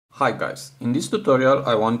Hi guys, in this tutorial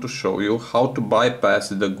I want to show you how to bypass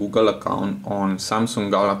the Google account on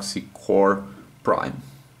Samsung Galaxy Core Prime.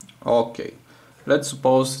 Okay, let's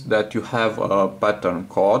suppose that you have a pattern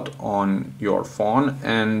code on your phone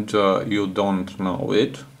and you don't know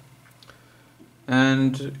it,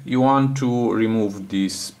 and you want to remove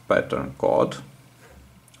this pattern code.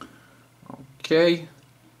 Okay,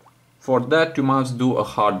 for that you must do a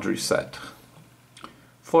hard reset.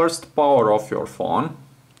 First, power off your phone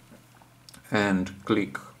and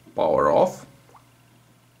click power off.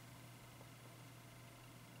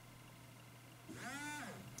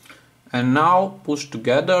 And now push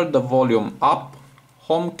together the volume up,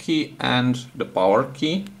 home key and the power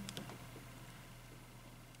key.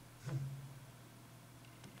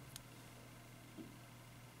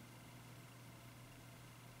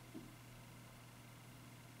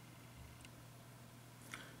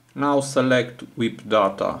 Now select Whip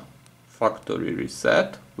Data Factory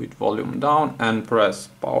Reset with volume down and press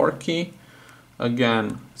power key.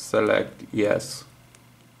 Again select yes,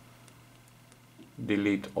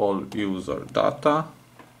 delete all user data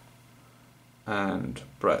and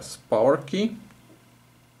press power key.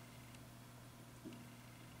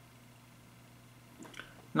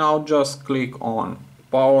 Now just click on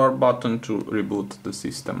power button to reboot the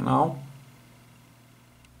system now.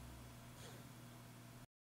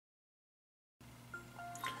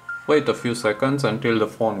 Wait a few seconds until the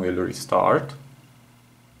phone will restart.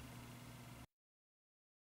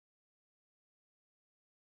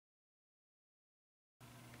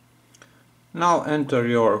 Now enter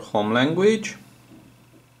your home language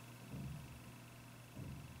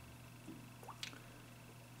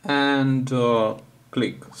and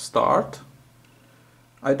click start.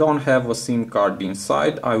 I don't have a SIM card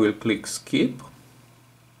inside, I will click skip.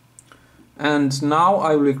 And now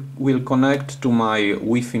I will connect to my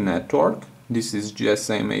Wi-Fi network. This is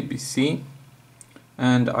GSM ABC,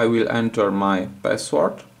 and I will enter my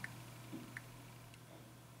password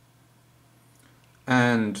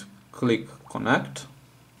and click connect.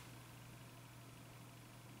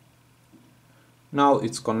 Now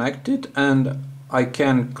it's connected and I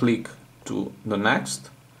can click to the next.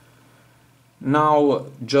 Now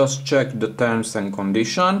just check the terms and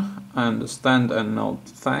conditions, understand and note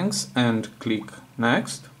thanks, and click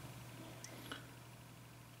next.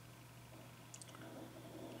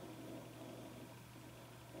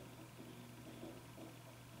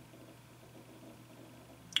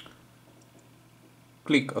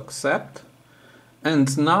 Click accept,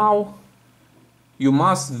 and now you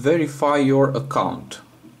must verify your account.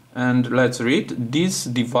 And let's read, this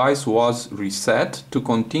device was reset to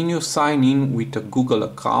continue signing with a Google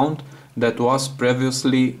account that was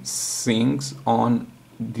previously synced on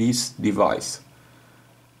this device.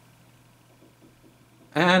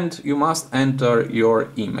 And you must enter your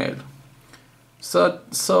email.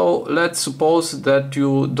 So let's suppose that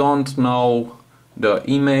you don't know the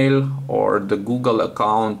email or the Google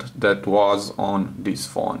account that was on this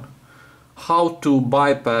phone. How to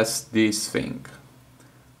bypass this thing?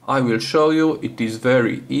 I will show you. It is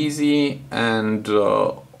very easy, and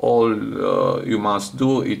all you must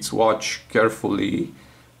do is watch carefully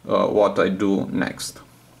what I do next.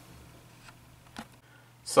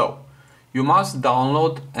 So you must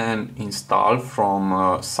download and install from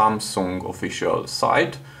Samsung official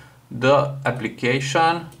site the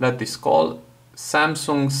application that is called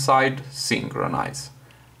Samsung SydeSync.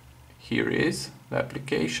 Here is the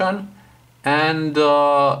application, and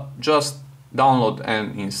just download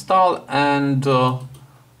and install, and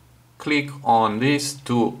click on this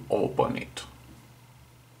to open it.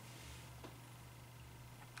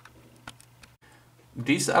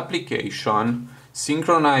 This application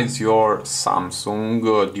synchronizes your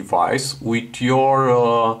Samsung device with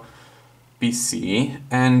your PC,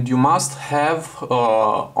 and you must have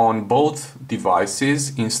on both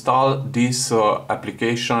devices install this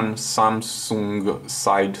application Samsung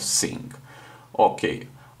SydeSync. Okay,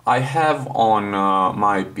 I have on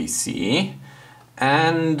my PC,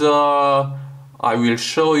 and I will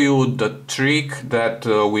show you the trick that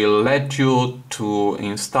will let you to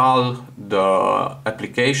install the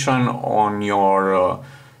application on your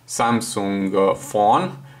Samsung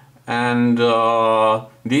phone, and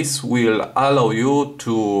this will allow you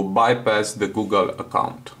to bypass the Google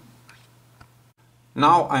account.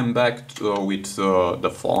 Now I'm back with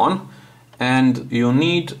the phone, and you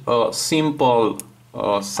need a simple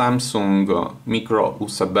Samsung micro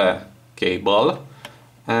USB cable,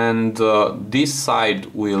 and this side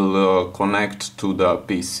will connect to the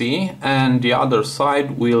PC and the other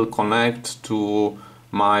side will connect to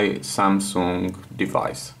my Samsung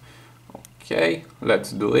device. Okay,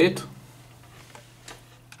 let's do it.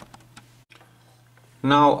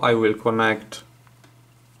 Now I will connect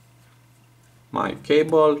my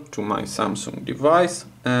cable to my Samsung device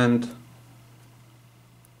and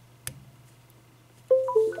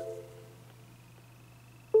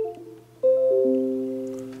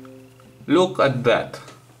look at that.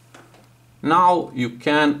 Now you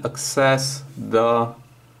can access the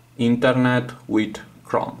internet with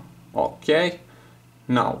Chrome. Okay,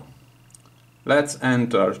 now let's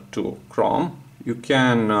enter to Chrome. You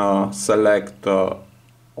can select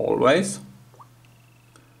always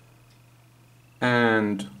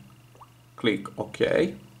and click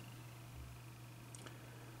OK.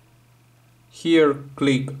 Here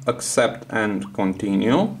click accept and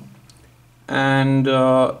continue, and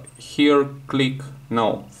here click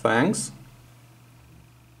no thanks,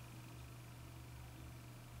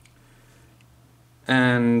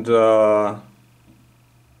 and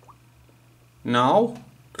now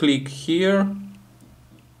click here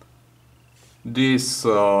this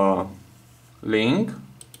link.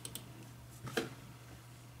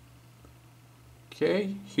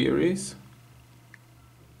 Okay, here is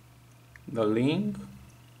the link.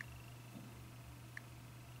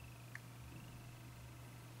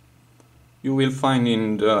 You will find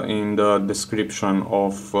in the description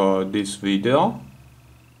of this video.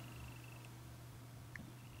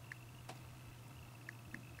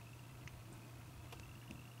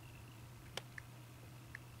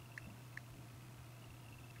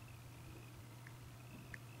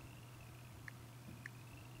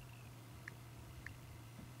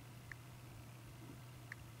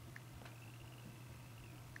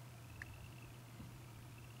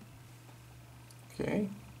 Okay,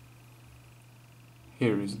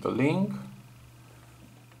 here is the link,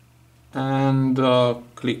 and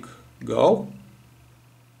click go,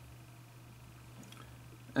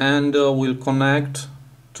 and we'll connect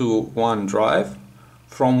to OneDrive,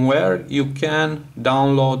 from where you can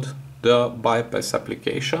download the bypass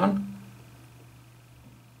application.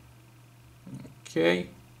 Okay,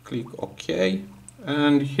 click OK,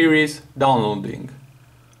 and here is downloading.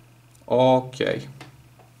 Okay.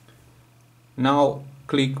 Now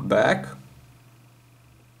click back,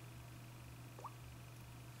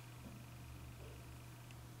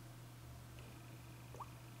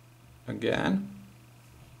 again,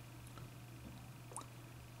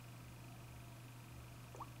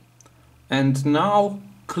 and now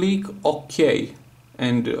click OK,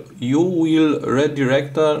 and you will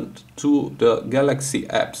redirect to the Galaxy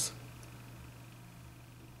apps.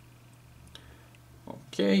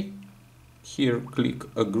 Okay, here click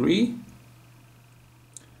agree,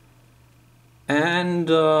 and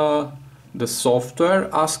the software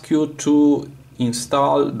asks you to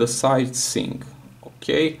install the SideSync.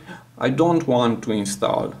 Okay, I don't want to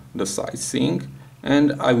install the SideSync,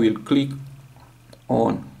 and I will click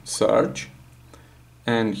on search,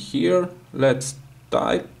 and here let's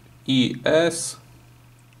type ES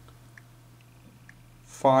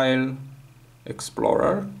File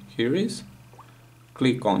Explorer. Here is,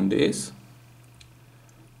 click on this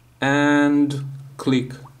and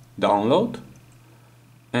click download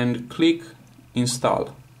and click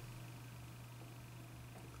install.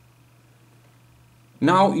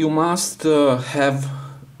 Now you must have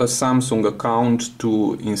a Samsung account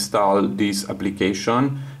to install this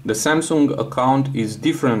application. The Samsung account is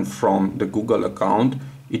different from the Google account.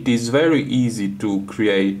 It is very easy to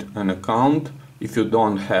create an account. If you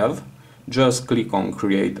don't have, just click on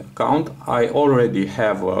create account. I already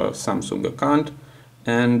have a Samsung account,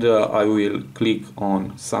 and I will click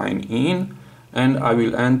on sign in, and I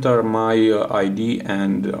will enter my ID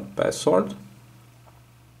and password,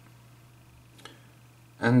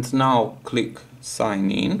 and now click sign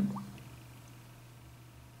in,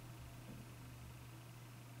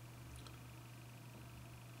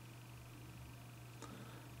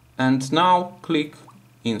 and now click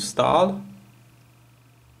install,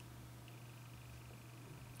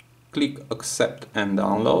 click accept and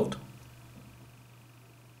download.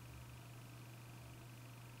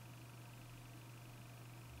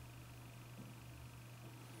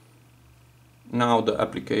 Now the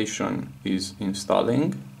application is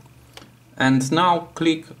installing, and now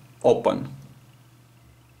click open.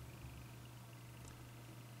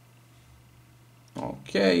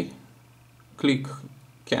 Okay, click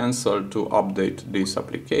cancel to update this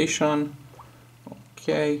application.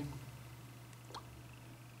 Okay,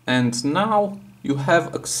 and now you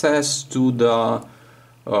have access to the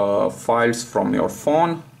files from your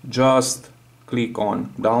phone. Just click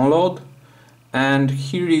on download, and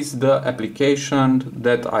here is the application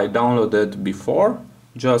that I downloaded before.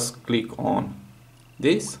 Just click on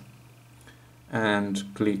this and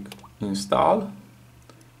click install,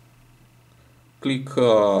 click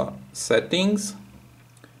settings,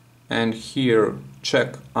 and here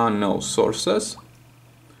check unknown sources,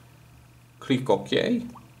 click OK,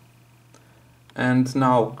 and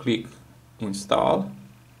now click install.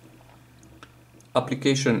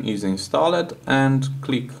 Application is installed and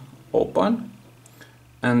click open,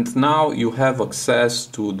 and now you have access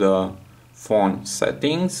to the phone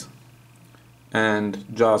settings, and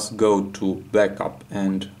just go to backup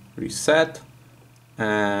and reset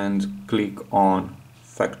and click on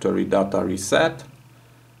factory data reset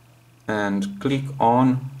and click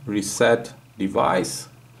on reset device.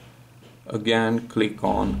 Again, click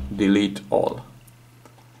on delete all,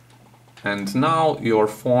 and now your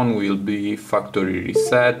phone will be factory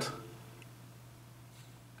reset,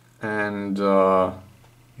 and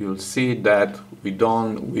you'll see that we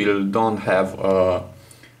don't have a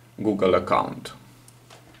Google account.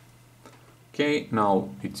 Okay, now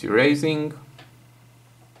it's erasing.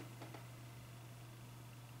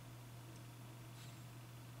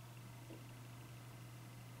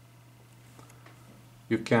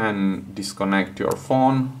 You can disconnect your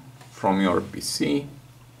phone from your PC.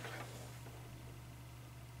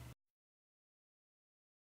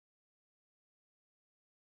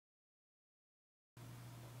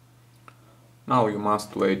 Now you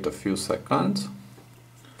must wait a few seconds.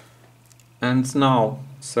 And now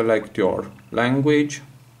select your language.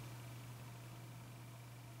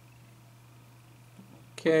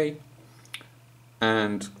 Okay.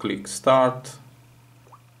 And click start.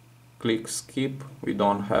 Click skip. We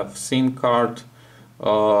don't have SIM card.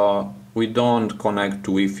 We don't connect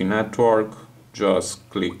to Wi-Fi network. Just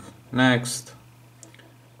click next.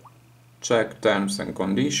 Check terms and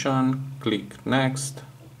conditions. Click next.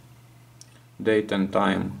 Date and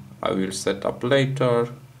time I will set up later.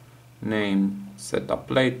 Name set up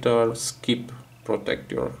later. Skip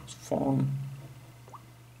protect your phone.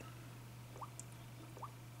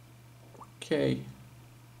 Okay.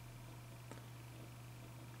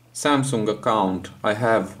 Samsung account. I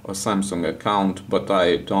have a Samsung account, but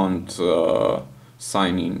I don't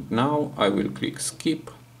sign in now. I will click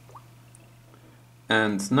skip.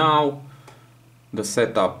 And now the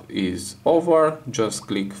setup is over. Just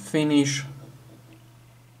click finish.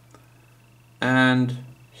 And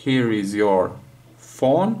here is your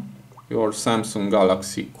phone, your Samsung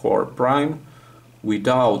Galaxy Core Prime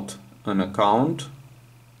without an account.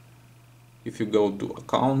 If you go to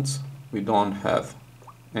accounts, we don't have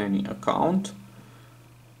any account.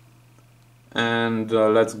 And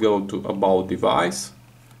let's go to about device.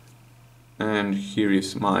 And here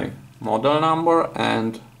is my model number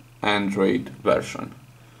and Android version.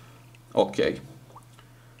 Okay.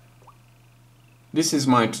 This is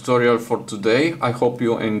my tutorial for today. I hope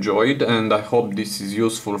you enjoyed, and I hope this is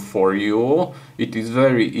useful for you. It is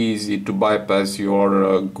very easy to bypass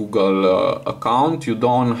your Google account. You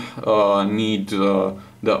don't need the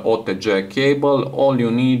OTG cable. All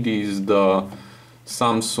you need is the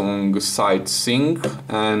Samsung SideSync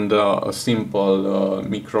and a simple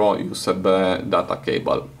micro USB data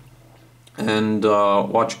cable. And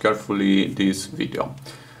watch carefully this video.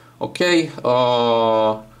 Okay.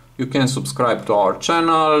 You can subscribe to our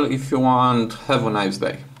channel if you want. Have a nice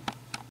day.